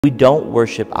We don't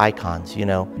worship icons,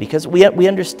 because we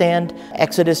understand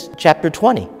Exodus chapter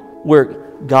 20, where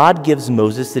God gives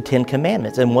Moses the 10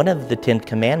 commandments, and one of the 10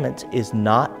 commandments is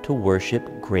not to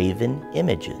worship graven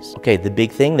images. Okay, the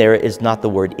big thing there is not the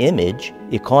word image,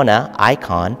 icona,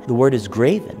 icon, the word is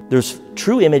graven. There's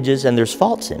true images and there's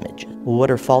false images. Well, what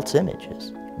are false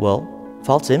images? Well,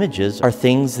 false images are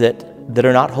things that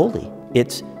are not holy.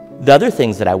 It's the other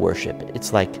things that I worship.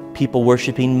 It's like people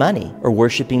worshiping money or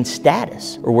worshiping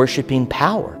status or worshiping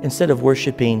power instead of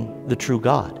worshiping the true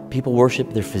God. People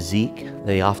worship their physique.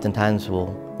 They oftentimes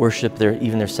will worship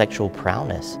even their sexual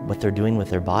prowess, what they're doing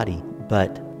with their body.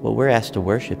 But what we're asked to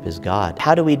worship is God.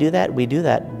 How do we do that? We do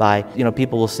that by,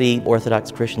 people will see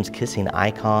Orthodox Christians kissing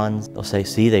icons. They'll say,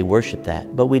 see, they worship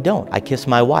that. But we don't. I kiss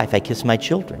my wife. I kiss my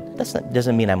children. That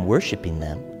doesn't mean I'm worshiping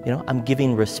them. I'm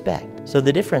giving respect. So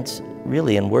the difference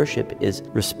really in worship is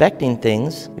respecting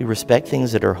things. We respect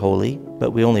things that are holy,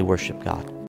 but we only worship God.